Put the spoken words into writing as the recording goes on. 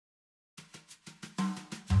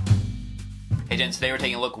Hey gents, today we're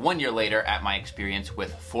taking a look 1 year later at my experience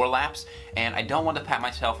with Fourlaps, and I don't want to pat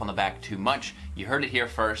myself on the back too much. You heard it here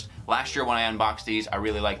first. Last year when I unboxed these, I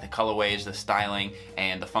really liked the colorways, the styling,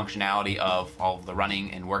 and the functionality of all of the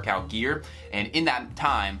running and workout gear. And in that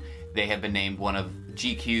time, they have been named one of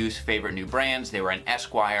GQ's favorite new brands. They were an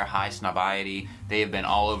Esquire high snobiety. They have been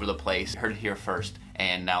all over the place. You heard it here first.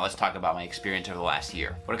 And now let's talk about my experience over the last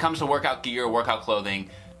year. When it comes to workout gear, workout clothing,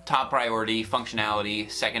 top priority, functionality,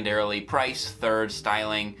 secondarily, price, third,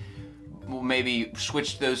 styling. We'll maybe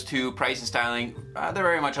switch those two, price and styling. They're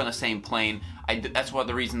very much on the same plane. That's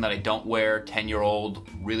the reason that I don't wear 10-year-old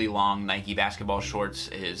really long Nike basketball shorts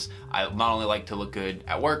is I not only like to look good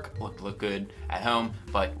at work, look good at home,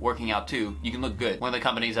 but working out too, you can look good. One of the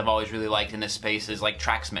companies I've always really liked in this space is like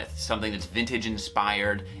Tracksmith, something that's vintage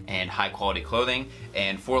inspired and high quality clothing,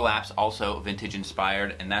 and Fourlaps also vintage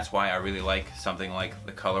inspired, and that's why I really like something like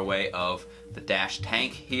the colorway of the Dash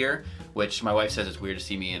Tank here, which my wife says it's weird to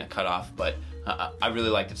see me in a cutoff, but I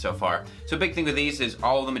really liked it so far. So a big thing with these is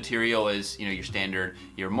all of the material is, you know, your standard,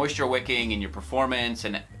 your moisture wicking and your performance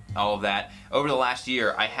and all of that. Over the last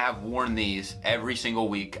year, I have worn these every single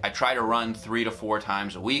week. I try to run 3 to 4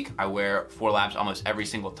 times a week. I wear Fourlaps almost every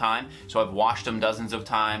single time. So I've washed them dozens of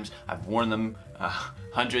times. I've worn them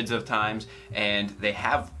hundreds of times, and they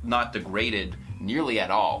have not degraded nearly at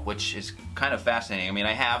all, which is kind of fascinating. I mean,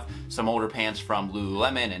 I have some older pants from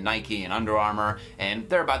Lululemon and Nike and Under Armour, and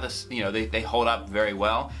they're about this, you know, they hold up very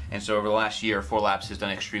well. And so over the last year, Fourlaps has done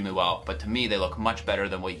extremely well. But to me, they look much better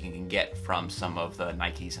than what you can get from some of the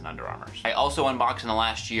Nikes and Under Armours. I also unboxed in the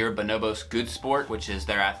last year Bonobos Good Sport, which is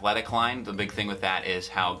their athletic line. The big thing with that is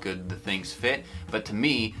how good the things fit. But to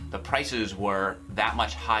me, the prices were that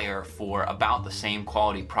much higher for about the same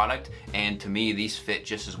quality product. And to me, these fit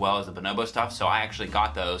just as well as the Bonobo stuff. So I actually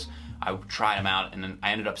got those. I tried them out and then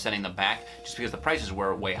I ended up sending them back just because the prices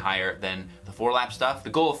were way higher than the Fourlaps stuff. The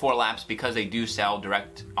goal of Fourlaps, because they do sell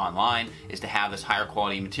direct online, is to have this higher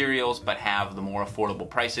quality materials but have the more affordable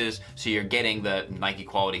prices, so you're getting the Nike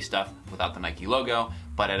quality stuff without the Nike logo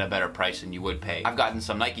but at a better price than you would pay. I've gotten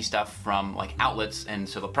some Nike stuff from like outlets, and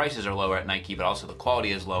so the prices are lower at Nike, but also the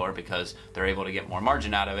quality is lower because they're able to get more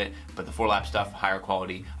margin out of it, but the Fourlap stuff, higher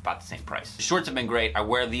quality, about the same price. The shorts have been great. I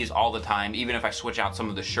wear these all the time, even if I switch out some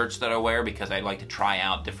of the shirts that I wear, because I like to try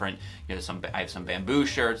out different, you know, I have some bamboo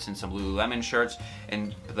shirts and some Lululemon shirts,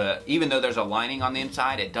 and even though there's a lining on the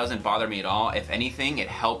inside, it doesn't bother me at all. If anything, it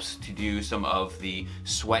helps to do some of the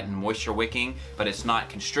sweat and moisture wicking, but it's not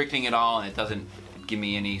constricting at all, and it doesn't give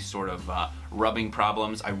me any sort of rubbing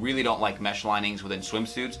problems. I really don't like mesh linings within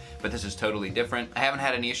swimsuits, but this is totally different. I haven't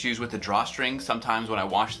had any issues with the drawstrings. Sometimes when I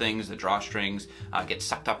wash things, the drawstrings get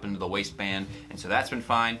sucked up into the waistband, and so that's been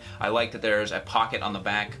fine. I like that there's a pocket on the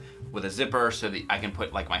back with a zipper so that I can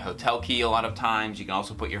put like my hotel key a lot of times. You can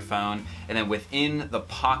also put your phone, and then within the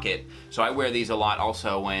pocket, so I wear these a lot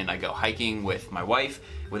also when I go hiking with my wife.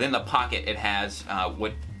 Within the pocket it has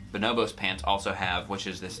what Bonobos pants also have, which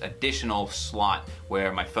is this additional slot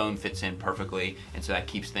where my phone fits in perfectly, and so that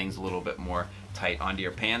keeps things a little bit more tight onto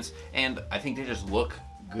your pants, and I think they just look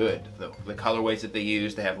good. The colorways that they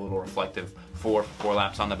use, they have a little reflective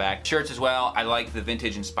Fourlaps on the back. Shirts as well, I like the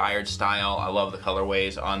vintage inspired style. I love the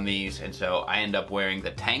colorways on these, and so I end up wearing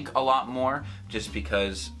the tank a lot more just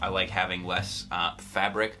because I like having less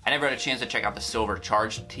fabric. I never had a chance to check out the silver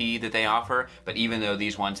charged tee that they offer, but even though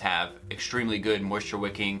these ones have extremely good moisture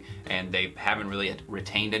wicking and they haven't really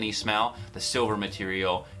retained any smell, the silver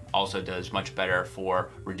material also does much better for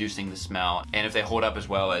reducing the smell, and if they hold up as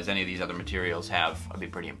well as any of these other materials have, I'd be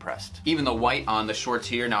pretty impressed. Even the white on the shorts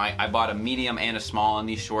here, now I bought a medium and a small on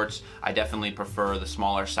these shorts. I definitely prefer the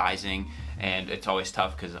smaller sizing, and it's always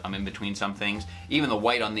tough because I'm in between some things. Even the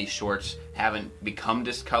white on these shorts haven't become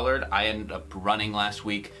discolored. I ended up running last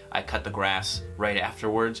week. I cut the grass right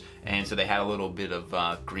afterwards, and so they had a little bit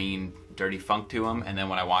of green dirty funk to them, and then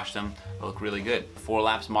when I wash them, they look really good.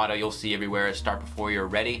 Fourlaps motto you'll see everywhere is start before you're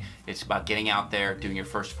ready. It's about getting out there, doing your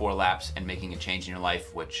first 4 laps, and making a change in your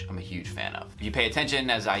life, which I'm a huge fan of. If you pay attention,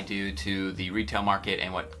 as I do, to the retail market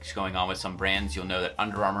and what's going on with some brands, you'll know that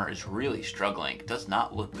Under Armour is really struggling. It does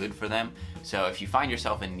not look good for them. So if you find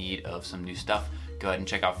yourself in need of some new stuff, go ahead and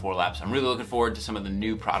check out Fourlaps. I'm really looking forward to some of the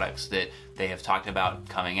new products that they have talked about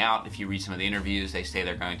coming out. If you read some of the interviews, they say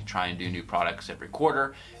they're going to try and do new products every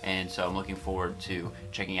quarter, and so I'm looking forward to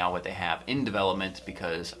checking out what they have in development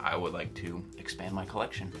because I would like to expand my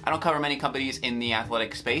collection. I don't cover many companies in the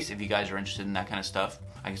athletic space. If you guys are interested in that kind of stuff,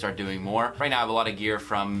 I can start doing more. Right now I have a lot of gear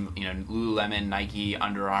from, you know, Lululemon, Nike,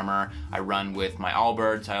 Under Armour. I run with my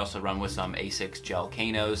Allbirds. I also run with some Asics Gel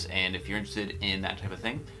Kanos, and if you're interested in that type of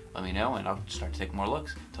thing, let me know and I'll start to take more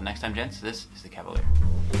looks. Until next time, gents, this is the Kavalier.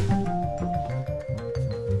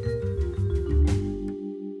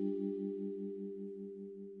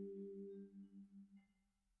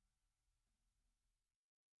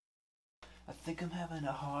 I think I'm having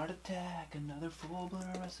a heart attack, another full-blown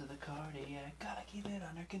arrest of the cardiac. Gotta keep it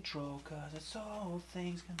under control, cause this whole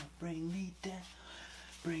thing's gonna bring me down.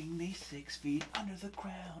 Bring me 6 feet under the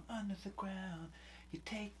ground, under the ground. You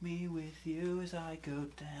take me with you as I go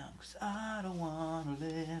down, cause I don't wanna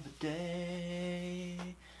live a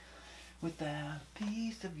day without a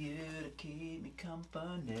piece of you to keep me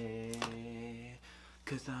company.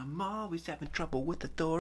 Cause I'm always having trouble with the door.